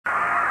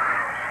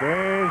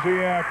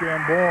Stasiak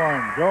and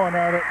Bourne going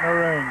at it in the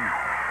ring.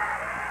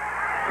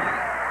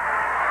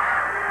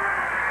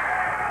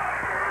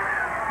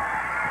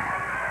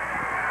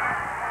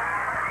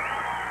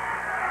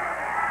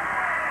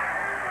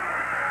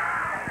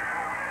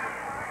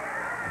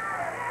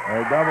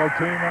 They're double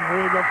teaming.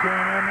 Regal came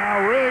in.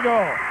 Now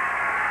Regal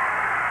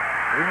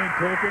being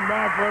taken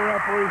back by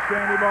referee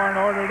Sandy Barr and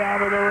ordered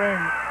out of the ring.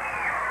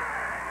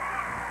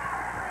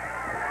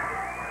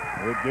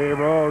 It gave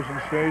Rose and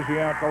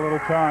Stasiak a little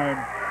time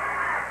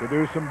to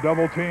do some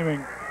double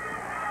teaming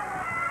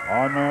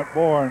on Matt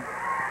Bourne.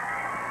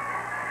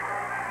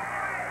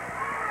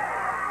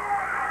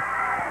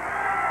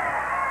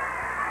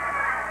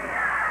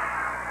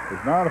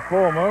 There's not a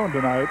full moon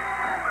tonight.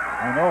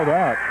 I know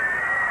that.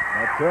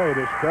 I'll tell you,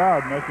 this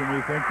crowd making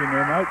me thinking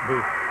there might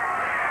be.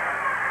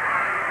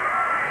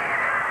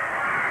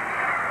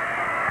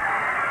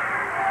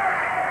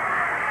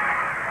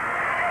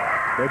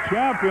 The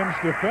champions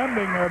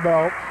defending their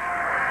belts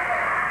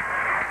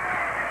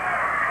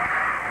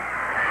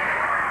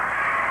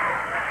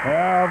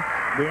have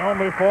the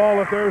only fall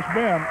that there's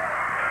been.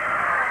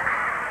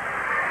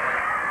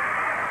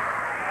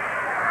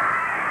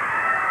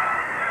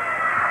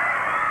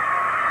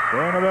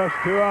 They're in the best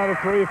 2 out of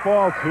 3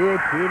 falls to a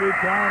TV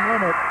time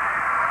limit.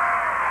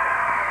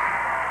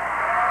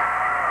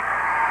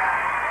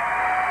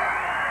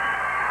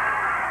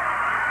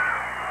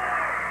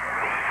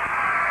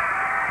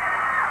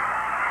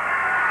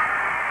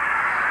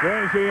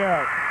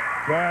 Stasiak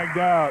tagged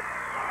out.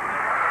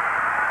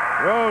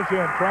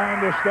 Rosen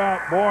trying to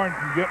stop Bourne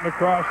from getting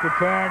across the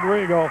tag.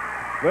 Regal.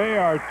 They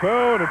are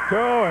toe to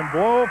toe and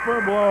blow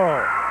for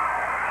blow.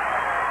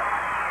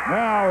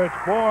 Now it's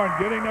Bourne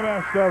getting the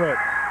best of it.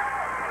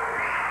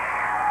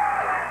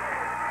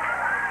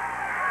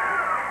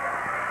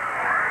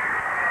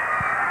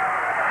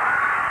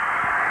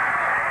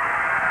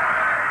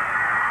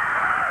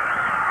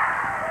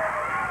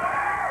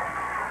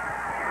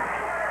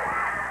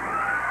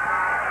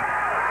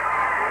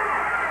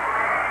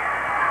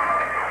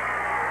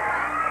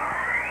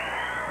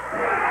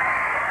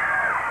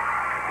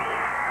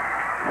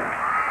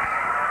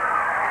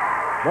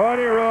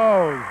 Buddy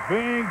Rose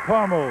being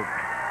pummeled.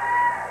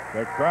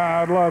 The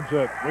crowd loves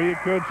it. We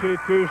could see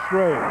 2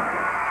 straight.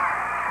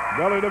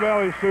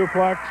 Belly-to-belly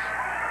suplex.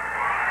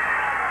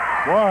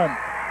 1.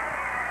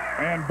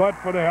 And but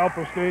for the help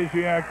of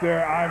Stasiak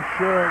there, I'm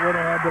sure it would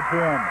have had the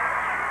pin.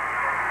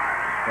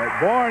 But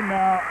Bourne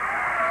now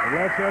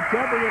lets that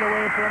temper get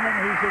away from him.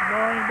 He's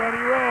ignoring Buddy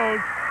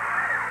Rose.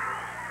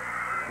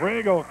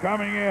 Regal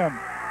coming in.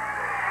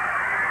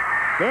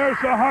 There's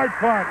the heart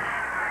punch.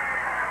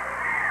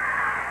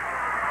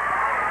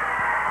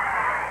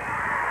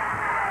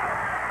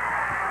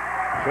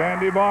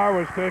 Sandy Barr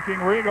was taking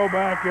Regal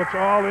back. It's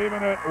all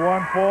even at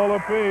 1 fall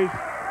apiece.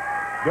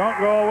 Don't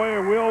go away.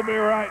 We'll be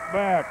right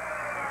back.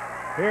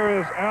 Here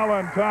is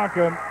Alan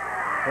Tonkin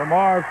from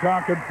Marv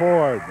Tonkin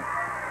Ford.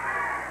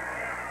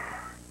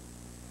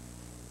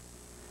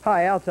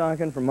 Hi, Al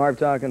Tonkin from Marv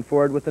Tonkin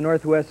Ford with the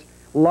Northwest's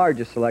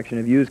largest selection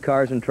of used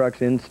cars and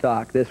trucks in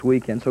stock this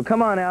weekend. So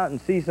come on out and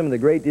see some of the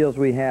great deals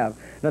we have.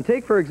 Now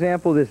take, for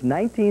example, this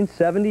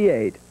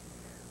 1978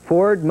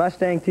 Ford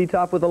Mustang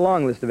T-Top with a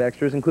long list of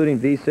extras, including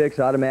V6,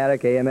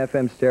 automatic,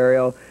 AM/FM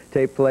stereo,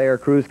 tape player,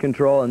 cruise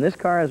control, and this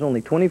car has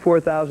only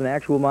 24,000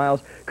 actual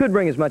miles. Could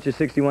bring as much as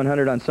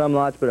 6,100 on some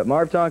lots, but at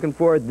Marv Tonkin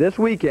Ford this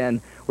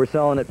weekend, we're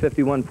selling at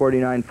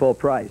 $51.49 full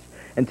price.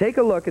 And take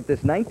a look at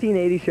this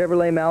 1980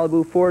 Chevrolet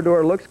Malibu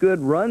 4-door. Looks good,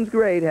 runs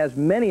great, has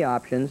many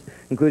options,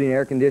 including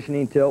air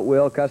conditioning, tilt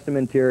wheel, custom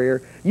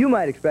interior. You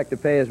might expect to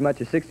pay as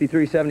much as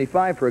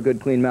 $63.75 for a good,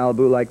 clean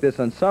Malibu like this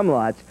on some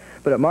lots.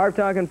 But at Marv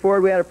Tonkin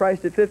Ford, we had it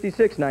priced at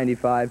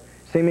 $56.95.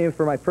 See me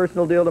for my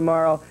personal deal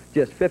tomorrow,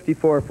 just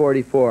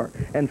 $54.44.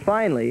 And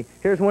finally,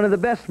 here's one of the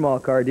best small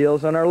car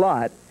deals on our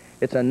lot.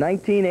 It's a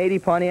 1980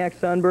 Pontiac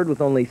Sunbird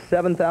with only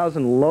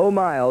 7,000 low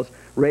miles,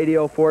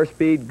 radio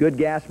 4-speed, good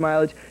gas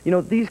mileage. You know,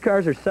 these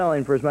cars are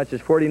selling for as much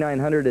as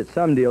 $4,900 at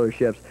some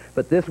dealerships,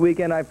 but this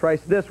weekend I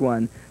priced this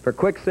one for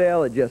quick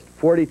sale at just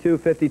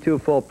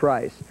 $42.52 full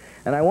price.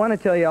 And I want to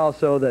tell you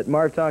also that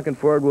Marv Tonkin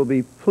Ford will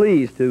be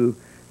pleased to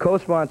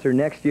co-sponsor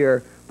next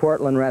year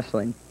Portland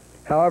Wrestling.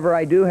 However,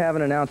 I do have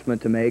an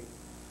announcement to make.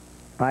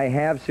 I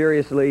have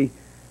seriously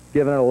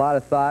given it a lot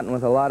of thought, and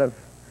with a lot of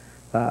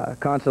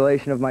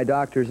consolation of my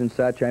doctors and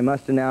such, I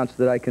must announce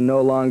that I can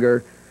no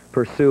longer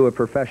pursue a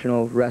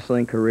professional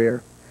wrestling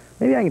career.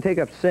 Maybe I can take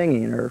up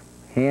singing or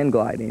hand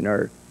gliding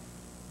or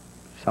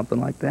something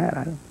like that.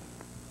 I don't.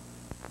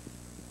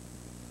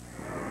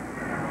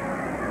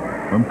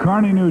 From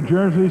Kearney, New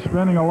Jersey,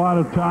 spending a lot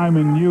of time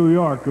in New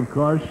York, of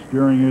course,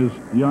 during his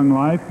young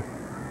life,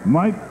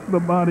 Mike the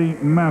Body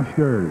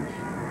Masters.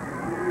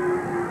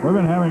 We've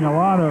been having a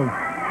lot of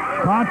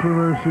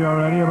controversy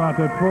already about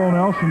that full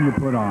Nelson you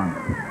put on.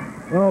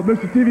 Well,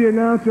 Mr. TV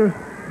announcer,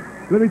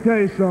 let me tell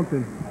you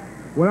something.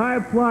 When I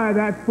apply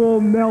that full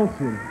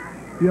Nelson,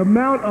 the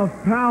amount of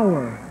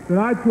power that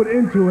I put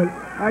into it,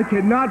 I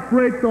cannot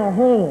break the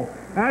hole.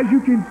 As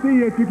you can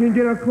see, if you can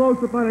get a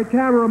close-up on the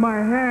camera of my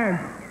hand,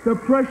 the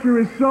pressure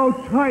is so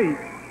tight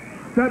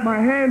that my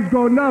hands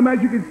go numb.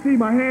 As you can see,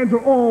 my hands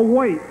are all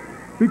white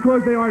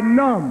because they are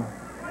numb.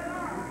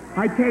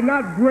 I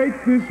cannot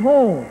break this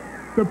hold.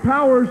 The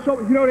power is so,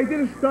 you know, they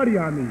did a study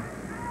on me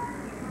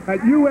at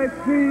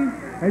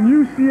USC and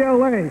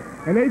UCLA,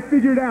 and they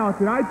figured out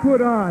that I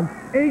put on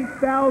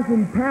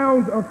 8,000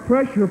 pounds of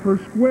pressure per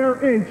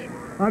square inch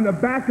on the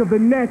back of the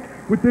neck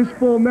with this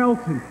full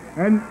Nelson.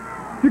 And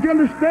you can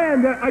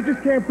understand that I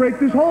just can't break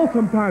this hole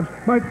sometimes.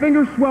 My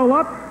fingers swell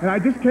up, and I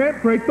just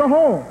can't break the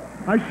hole.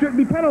 I shouldn't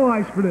be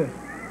penalized for this.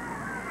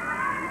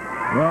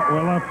 Well,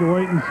 we'll have to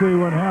wait and see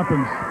what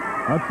happens.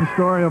 That's the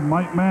story of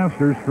Mike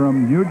Masters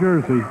from New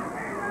Jersey.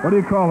 What do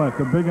you call that,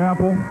 the Big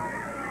Apple?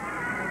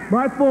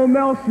 My full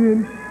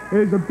Nelson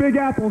is a Big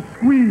Apple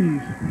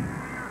squeeze.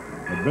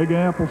 A Big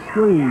Apple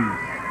squeeze.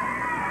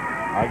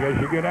 I guess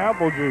you get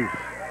apple juice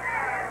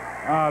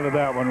out of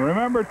that one.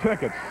 Remember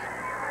tickets.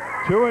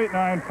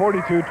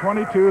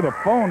 289-4222, the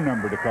phone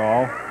number to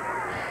call.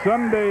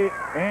 Sunday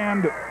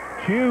and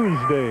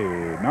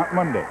Tuesday, not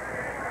Monday.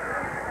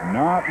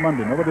 Not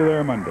Monday. Nobody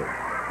there Monday.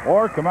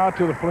 Or come out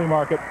to the flea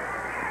market.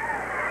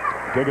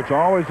 Tickets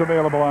always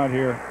available out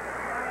here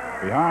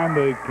behind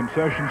the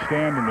concession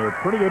stand, and they're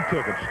pretty good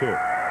tickets, too.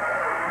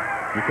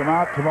 You come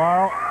out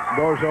tomorrow,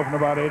 doors open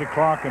about 8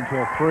 o'clock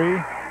until 3.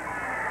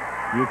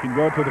 You can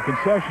go to the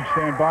concession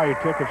stand, buy your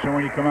tickets, and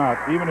when you come out,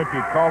 even if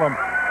you call them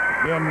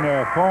in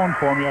phone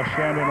form, you have to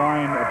stand in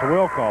line at the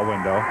will call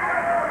window.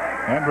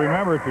 And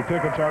remember, if your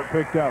tickets aren't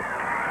picked up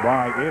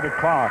by 8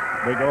 o'clock,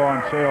 they go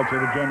on sale to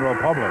the general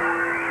public.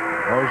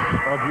 Those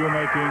of you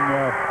making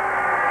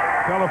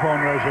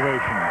telephone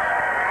reservations.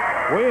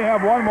 We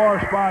have one more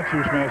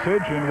sponsor's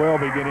message, and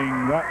we'll be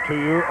getting that to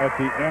you at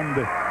the end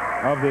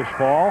of this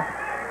fall,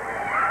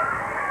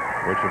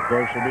 which, of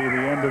course, will be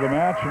the end of the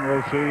match, and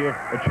we'll see if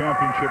a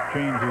championship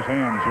changes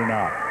hands or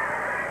not.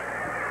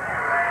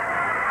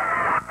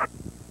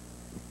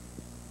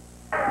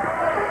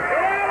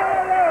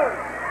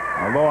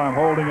 Although I'm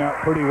holding out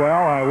pretty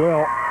well, I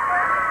will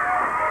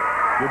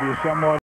give you somewhat